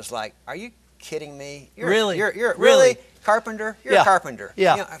Peter was like, "Are you kidding me? You're really carpenter? You're a carpenter.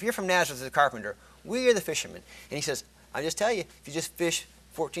 Yeah. If you're from Nazareth as a carpenter, we are the fishermen." And he says, "I just tell you, if you just fish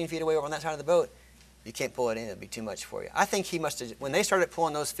 14 feet away over on that side of the boat, you can't pull it in. It'd be too much for you." I think he must have, when they started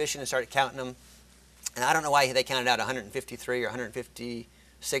pulling those fish in and started counting them, and I don't know why they counted out 153 or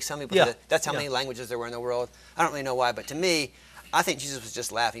 156. Some people say that's how many languages there were in the world. I don't really know why, but to me, I think Jesus was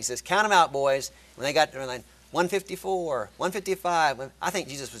just laughing. He says, "Count them out, boys." When they got to like 154, 155, I think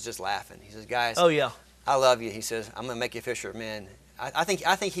Jesus was just laughing. He says, "Guys, I love you." He says, "I'm going to make you fishermen." I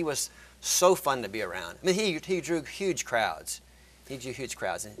think he was so fun to be around. I mean, he drew huge crowds. He drew huge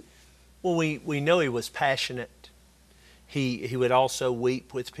crowds. Well, we know he was passionate. He would also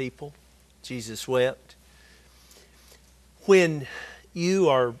weep with people. Jesus wept. When you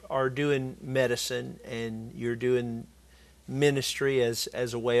are doing medicine and you're doing ministry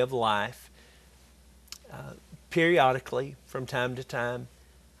as a way of life, periodically, from time to time,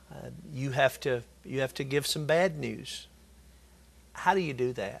 you have to give some bad news. How do you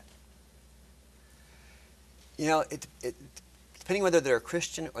do that? Depending whether they're a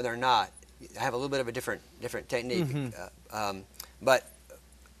Christian or they're not, I have a little bit of a different technique. Mm-hmm. But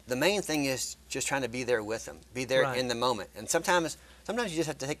the main thing is just trying to be there with them, be there in the moment. And sometimes you just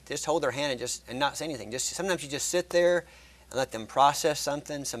have to just hold their hand and not say anything. Sometimes you just sit there. and let them process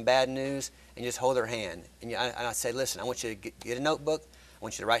something, some bad news, and just hold their hand. And I say, listen, I want you to get a notebook. I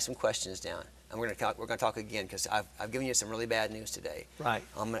want you to write some questions down. And we're going to talk again because I've given you some really bad news today. Right.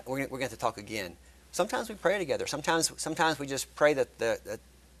 We're going to talk again. Sometimes we pray together. Sometimes we just pray that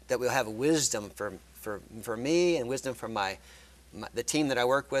we'll have wisdom for me and wisdom for the team that I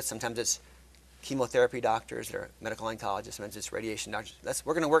work with. Sometimes it's chemotherapy doctors that are medical oncologists. Sometimes it's radiation doctors.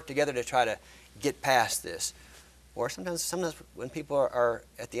 We're going to work together to try to get past this. Or sometimes when people are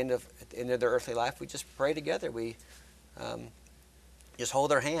at the end of their earthly life, we just pray together. We just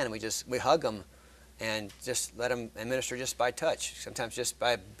hold their hand. We hug them, and just let them administer just by touch. Sometimes just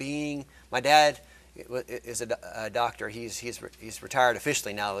by being. My dad is a doctor. He's retired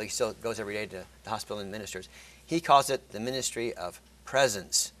officially now. He still goes every day to the hospital and ministers. He calls it the ministry of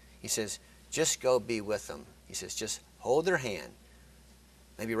presence. He says, just go be with them. He says, just hold their hand,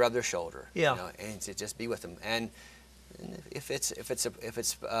 maybe rub their shoulder. Yeah. You know, and just be with them. And if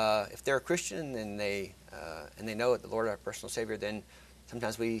they're a Christian and they know the Lord our personal Savior, then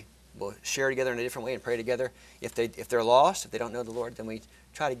sometimes we will share together in a different way and pray together. If they're lost, if they don't know the Lord, then we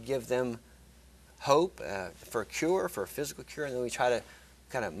try to give them hope for a cure, for a physical cure, and then we try to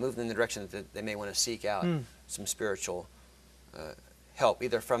kind of move them in the direction that they may want to seek out some spiritual help,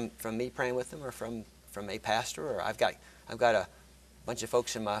 either from me praying with them or from a pastor. Or I've got a bunch of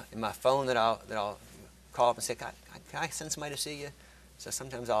folks in my phone that I'll call up and say, can I send somebody to see you? So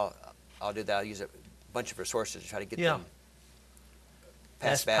sometimes I'll do that. I'll use a bunch of resources to try to get them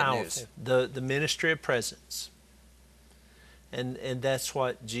past bad news. The ministry of presence, and that's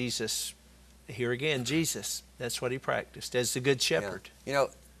what Jesus. Here again, Jesus. That's what he practiced as the Good Shepherd. Yeah. You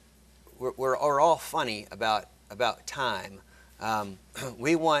know, we're all funny about time.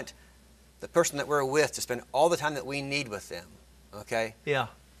 We want the person that we're with to spend all the time that we need with them. Okay. Yeah.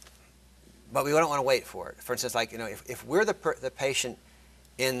 But we don't want to wait for it. For instance, like, you know, if we're the patient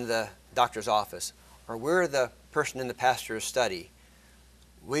in the doctor's office, or we're the person in the pastor's study,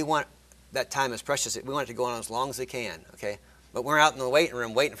 we want that time is precious. We want it to go on as long as it can. Okay. But we're out in the waiting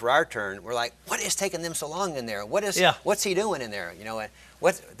room waiting for our turn. We're like, what is taking them so long in there? What's he doing in there? You know,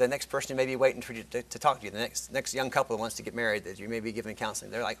 what the next person you may be waiting for you to talk to you, the next young couple who wants to get married that you may be giving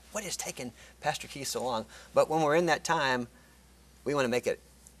counseling. They're like, what is taking Pastor Keith so long? But when we're in that time, we want to make it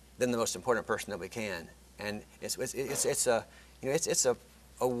then the most important person that we can. And it's a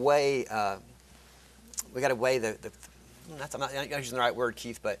way. We got to weigh I'm not using the right word,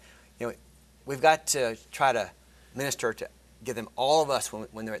 Keith, but you know, we've got to try to minister to give them all of us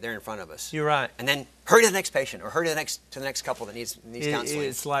when they're in front of us. You're right. And then hurry to the next patient, or hurry to the next couple that needs counseling.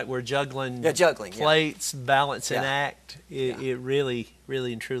 It's like we're juggling plates, balance and act. It really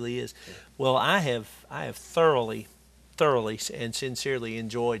and truly is. Yeah. Well, I have thoroughly and sincerely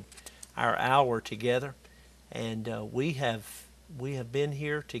enjoyed our hour together, and we have been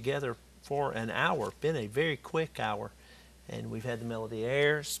here together for an hour. Been a very quick hour. And we've had the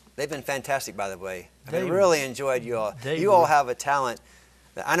Melodyaires. They've been fantastic, by the way. I've really enjoyed you all. You all have a talent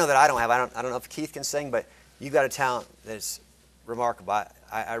that I know that I don't have. I don't know if Keith can sing, but you've got a talent that's remarkable.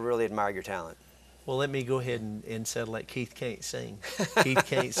 I really admire your talent. Well, let me go ahead and settle that Keith can't sing. Keith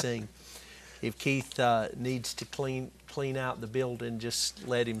can't sing. If Keith needs to clean out the building, just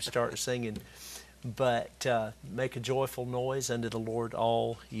let him start singing. But make a joyful noise unto the Lord,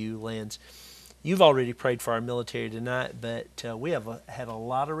 all you lands. You've already prayed for our military tonight, but we have had a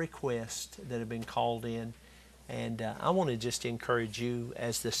lot of requests that have been called in. And I want to just encourage you,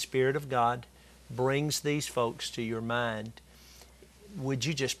 as the Spirit of God brings these folks to your mind, would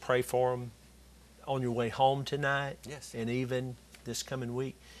you just pray for them on your way home tonight? Yes. And even this coming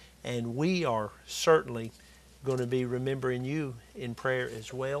week. And we are certainly going to be remembering you in prayer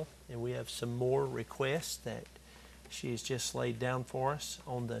as well. And we have some more requests that she has just laid down for us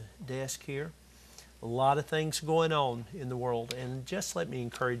on the desk here. A lot of things going on in the world, and just let me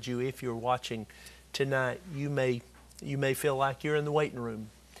encourage you, if you're watching tonight, you may feel like you're in the waiting room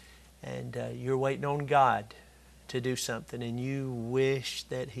and you're waiting on God to do something, and you wish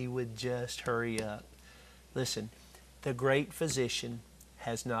that He would just hurry up. Listen, the great physician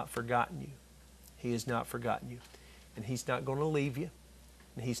has not forgotten you. He has not forgotten you, and He's not going to leave you,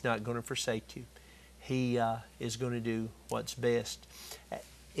 and He's not going to forsake you. He is going to do what's best.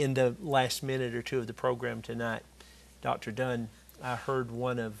 In the last minute or two of the program tonight, Dr. Dunn, I heard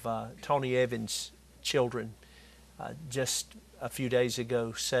one of Tony Evans' children just a few days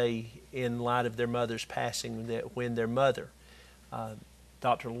ago say, in light of their mother's passing, that when their mother,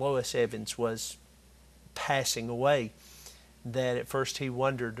 Dr. Lois Evans, was passing away, that at first he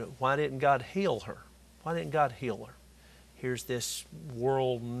wondered, why didn't God heal her? Why didn't God heal her? Here's this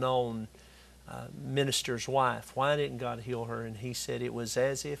world-known minister's wife, why didn't God heal her? And he said it was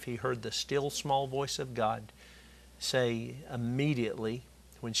as if he heard the still small voice of God say immediately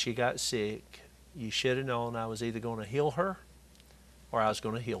when she got sick, you should have known I was either going to heal her or I was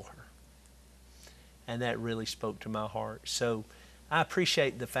going to heal her. And that really spoke to my heart. So I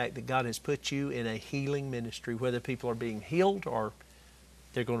appreciate the fact that God has put you in a healing ministry, whether people are being healed or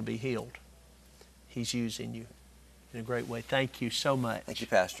they're going to be healed. He's using you in a great way. Thank you so much. Thank you,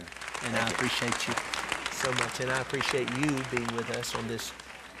 Pastor. And I appreciate you so much. And I appreciate you being with us on this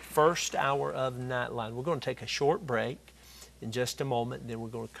first hour of Nightline. We're going to take a short break in just a moment, and then we're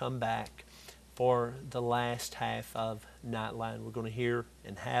going to come back for the last half of Nightline. We're going to hear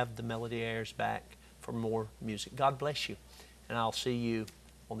and have the Melodyaires back for more music. God bless you, and I'll see you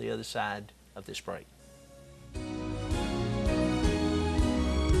on the other side of this break.